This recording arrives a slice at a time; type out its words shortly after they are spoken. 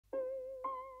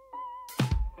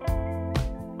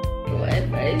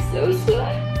is so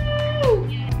slow.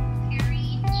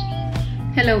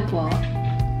 Hello po.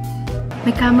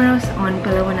 My camera was on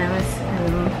pala when I was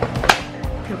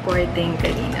recording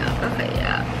kanina.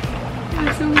 Kaya.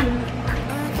 So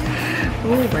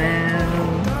oh well.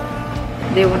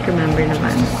 They won't remember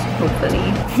naman. Hopefully.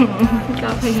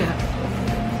 Kaya.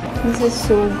 This is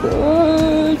so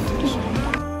good.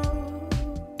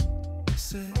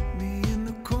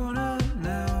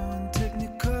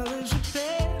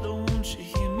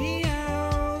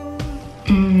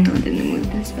 Not in the mood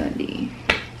to study.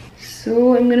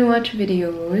 So I'm gonna watch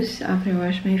videos after I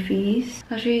wash my face.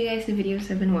 I'll show you guys the videos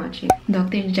I've been watching.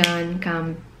 Dr. John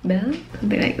Campbell,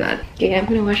 something like that. Okay, I'm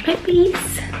gonna wash my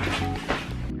face.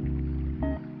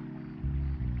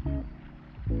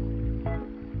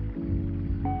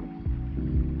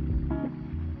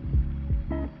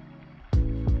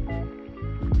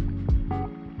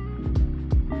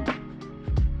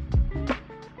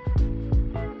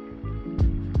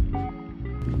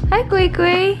 Hi, Kui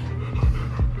Kui!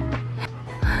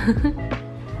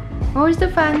 Where's the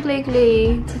fan, Clay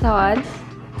Clay? Sa tawad?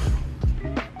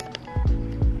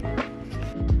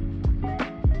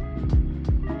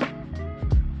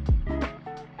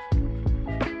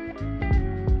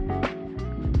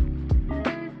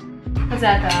 What's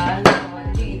that?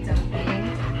 Did you eat something?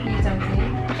 Did you eat something?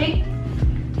 Shake!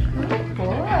 Good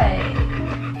boy!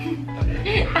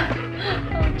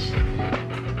 Ouch!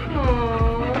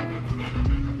 Aww!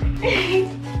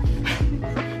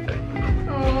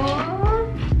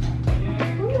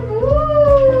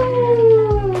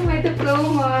 My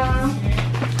diploma.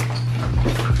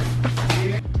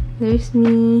 There's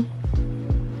me.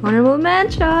 Honorable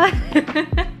mention.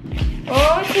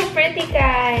 Oh, so pretty,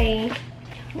 Kai.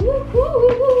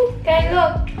 Woohoo! Kai,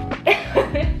 look.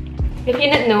 If you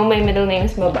didn't know, my middle name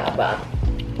is Mababa.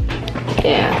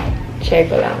 Yeah, share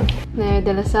ko lang. There,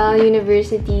 De La Salle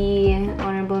University,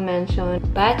 honorable mention,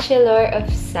 Bachelor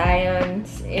of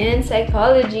Science in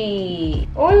Psychology.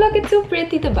 Oh, look, it's so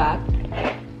pretty, the back.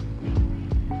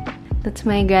 That's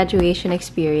my graduation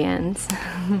experience.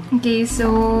 Okay,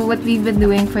 so what we've been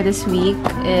doing for this week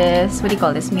is, what do you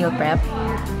call this, meal prep?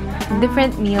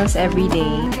 Different meals every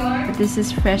day. But this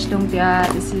is fresh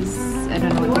lumpia, this is, I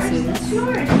don't know what this is.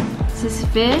 This is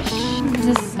fish.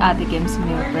 This is Ate Kim's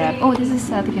meal prep. Oh, this is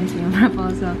Ate Kim's meal prep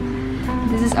also.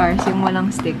 This is ours, yung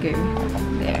walang sticker.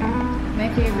 There. My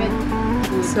favorite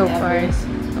food so far is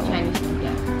Chinese food,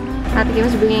 yeah. Ate Kim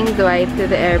was bringing Dwight to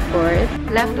the airport.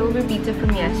 Leftover pizza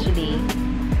from yesterday.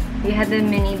 We had the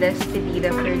mini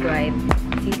despedida for Dwight.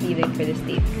 He's leaving for the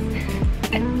States.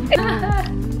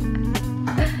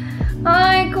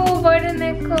 Hi, cool,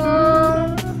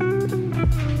 Nicole.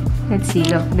 Let's see,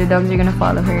 look, the dogs are gonna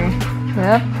follow her.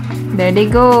 Yep, there they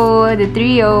go, the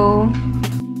trio.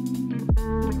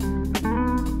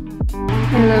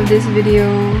 I love this video.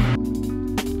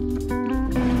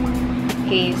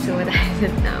 Okay, so what is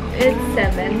it now? It's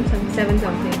 7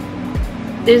 something.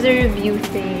 There's a review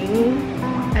thing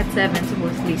at 7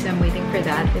 supposedly, so I'm waiting for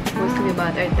that. It's supposed to be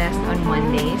about our test on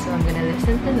Monday, so I'm gonna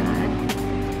listen to that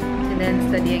and then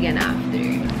study again after.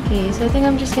 Okay, so I think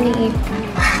I'm just gonna eat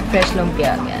fresh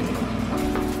lumpia again.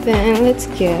 Then let's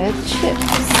get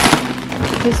chips.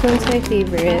 This one's my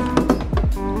favorite.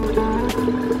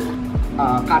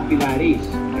 Capillaries,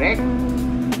 correct?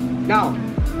 Now,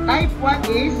 type 1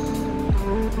 is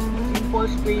simple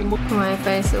stream.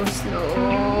 Wi-Fi is so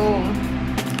slow.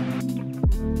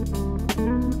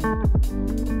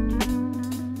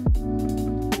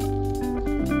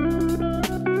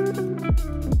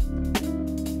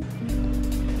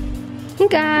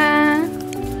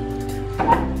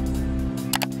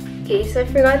 Okay, so I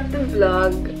forgot to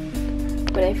vlog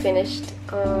when I finished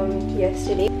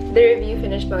yesterday. The review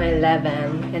finished by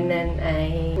 11 and then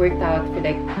I worked out for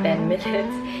like 10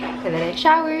 minutes and then I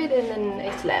showered and then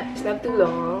I slept. Slept too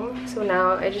long, so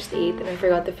now I just ate and I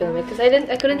forgot to film it because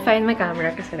I couldn't find my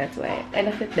camera kasi that's why I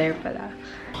left it there pala.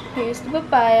 Here's the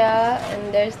papaya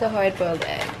and there's the hard-boiled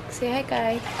egg. Say hi,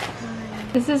 Kai. Hi.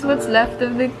 This is what's left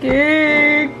of the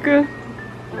cake.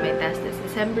 My test is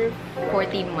December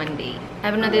 14, Monday.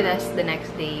 I have another test the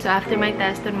next day. So after my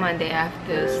test on Monday, I have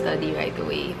to study right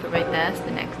away for my test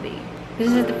the next day.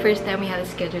 This is the first time we had a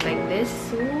schedule like this,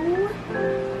 so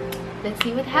let's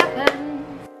see what happens.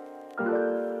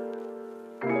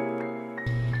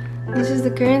 This is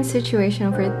the current situation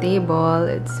of our table.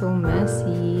 It's so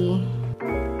messy.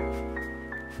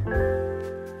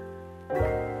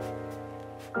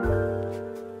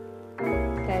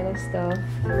 Kind of stuff.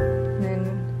 And then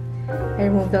I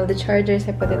removed all the chargers.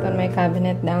 I put it on my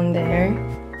cabinet down there.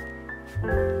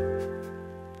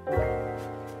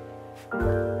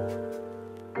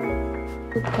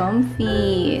 so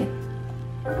comfy.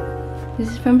 This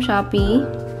is from Shopee.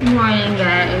 Good morning,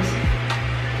 guys.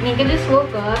 Nika just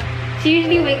woke up. She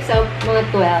usually wakes up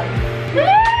mga 12.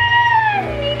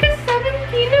 Nika's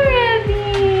 17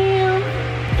 already.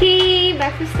 Okay,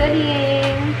 back to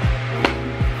studying.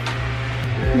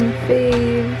 My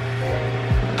fave.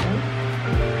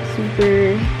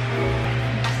 Super.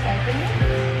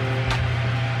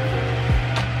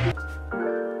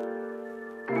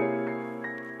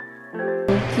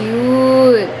 So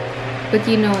cute. But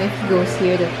you know, if he goes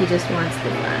here, that he just wants the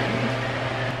fun.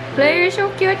 Claire, you're so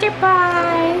cutie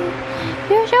pie.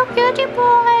 You're so cutie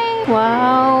pie.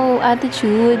 Wow,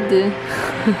 attitude.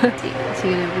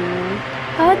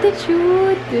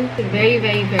 Attitude. It's a very,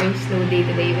 very, very slow day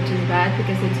today, which is bad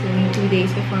because it's only 2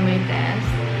 days before my test.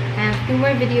 I have 2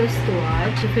 more videos to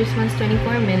watch. The first one's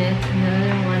 24 minutes and the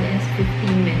other one is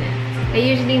 15 minutes. I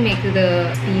usually make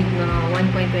the speed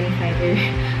 1.25 or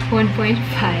 1.5.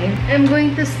 I'm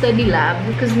going to study lab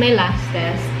because my last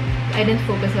test, I didn't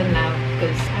focus on lab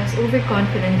because I was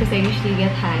overconfident because I usually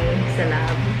get high sa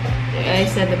lab. I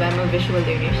said that I'm a visual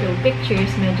learner, so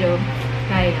pictures medyo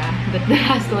kaya. But the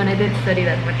last one, I didn't study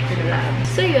that much for the lab.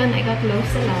 So yun, I got low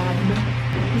sa lab.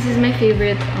 This is my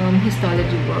favorite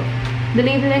histology book. The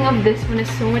labeling of this one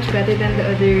is so much better than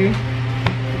the other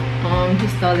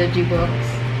histology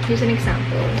books. Here's an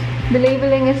example. The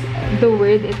labeling is the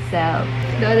word itself.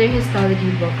 The other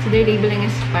histology books, their labeling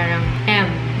is parang M,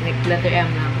 like letter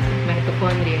M lang.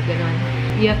 Mitochondria, ganon.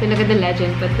 You have to look at the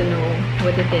legend but to know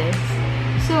what it is.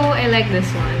 So, I like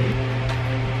this one.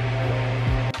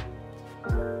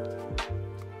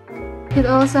 It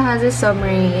also has a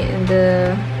summary in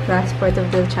the last part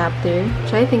of the chapter,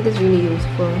 which I think is really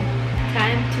useful.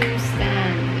 Time to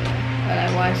stand while I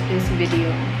watch this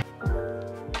video.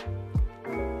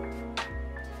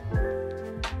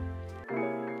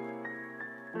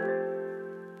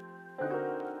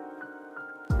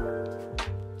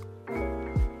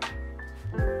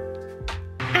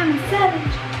 I'm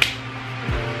savage.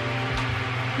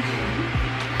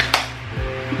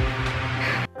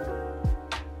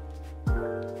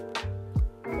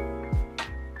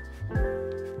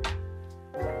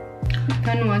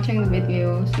 Done watching the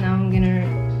videos. Now I'm gonna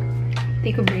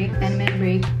take a break, 10-minute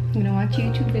break. I'm gonna watch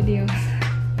YouTube videos.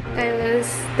 Kyla's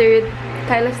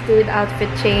third outfit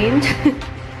change.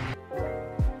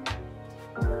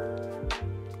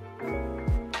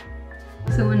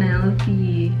 So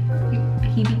unhealthy. I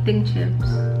keep eating chips.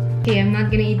 Okay, I'm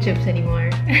not gonna eat chips anymore.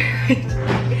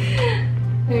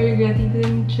 I regret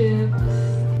eating chips.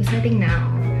 Deciding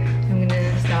now. I'm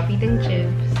gonna stop eating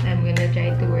chips. I'm gonna try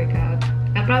to work out.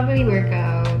 I'll probably work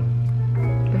out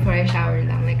before I shower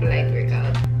lang, like a light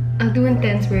workout. I'll do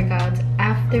intense workouts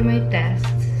after my test.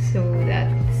 So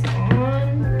that's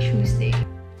on Tuesday.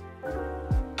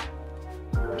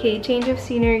 Okay, change of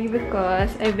scenery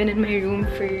because I've been in my room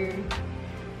for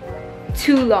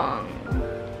too long.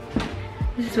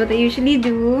 This is what I usually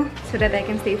do so that I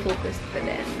can stay focused for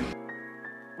them.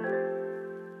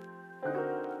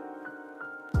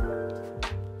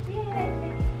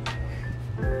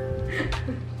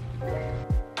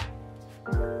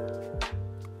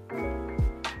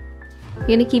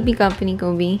 You're gonna keep me company,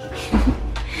 Kobe.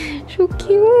 So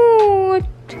cute!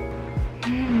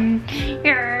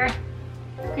 You're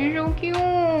so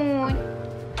cute!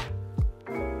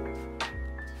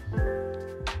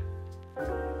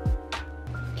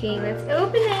 Okay, let's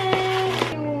open it!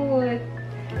 Cute!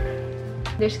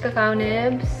 There's cacao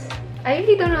nibs. I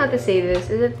really don't know how to say this.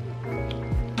 Is it?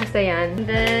 Basta yan. And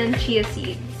then chia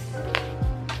seeds.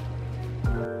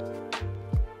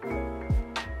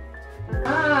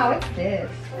 Ah, what's this?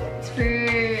 It's for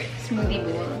smoothie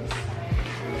bowls.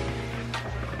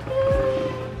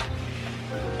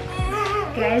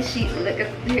 Guys, look at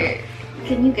her.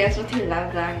 Can you guess what her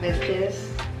love language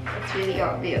is? It's really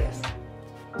obvious.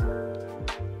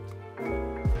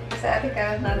 Sabi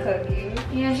ka, not hug you.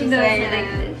 Yeah, she does like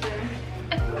this.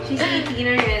 She's 18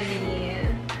 already.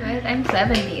 Right? I'm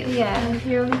 17. Yeah,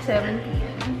 you're only 17.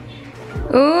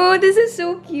 Oh, this is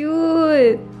so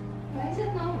cute! Why is it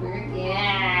not working?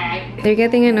 Yeah. They're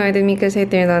getting annoyed at me because I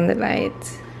turned on the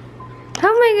lights. How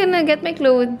am I gonna get my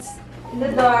clothes? In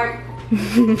the dark.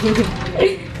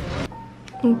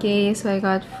 Okay, so I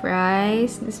got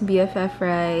fries. This BFF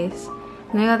fries.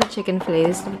 And I got the chicken fillet.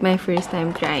 This is my first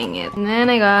time trying it. And then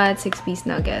I got 6-piece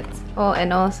nuggets. Oh,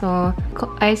 and also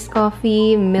iced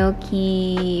coffee,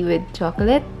 milky with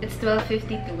chocolate. It's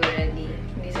 12:52 already.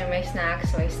 These are my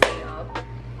snacks, so I stay up.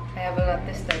 I have a lot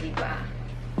to study pa.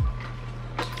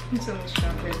 So much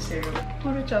chocolate syrup.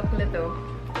 Puro chocolate though.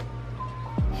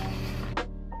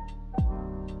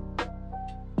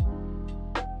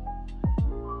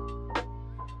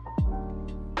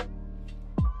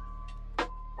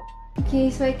 Okay,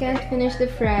 so I can't finish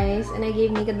the fries, and I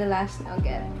gave Nika the last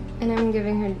nugget. And I'm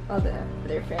giving her all the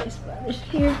other fries. But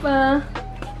here pa.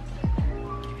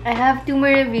 I have 2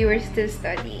 more reviewers to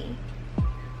study.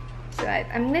 So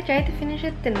I'm gonna try to finish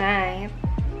it tonight.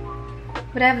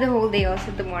 But I have the whole day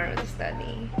also tomorrow to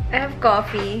study. I have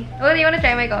coffee. Oh, do you wanna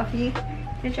try my coffee?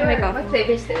 You try my coffee. What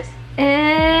flavor is this?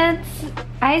 It's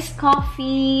iced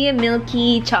coffee,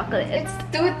 milky chocolate. It's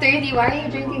 2:30. Why are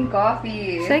you drinking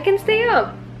coffee? So I can stay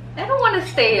up. I don't want to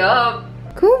stay up.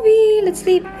 Kobe, let's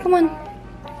sleep. Come on.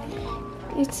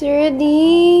 It's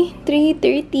already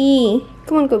 3:30.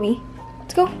 Come on, Kobe.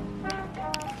 Let's go.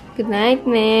 Good night,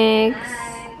 Max.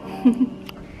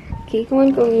 Okay, come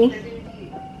on, Kobe.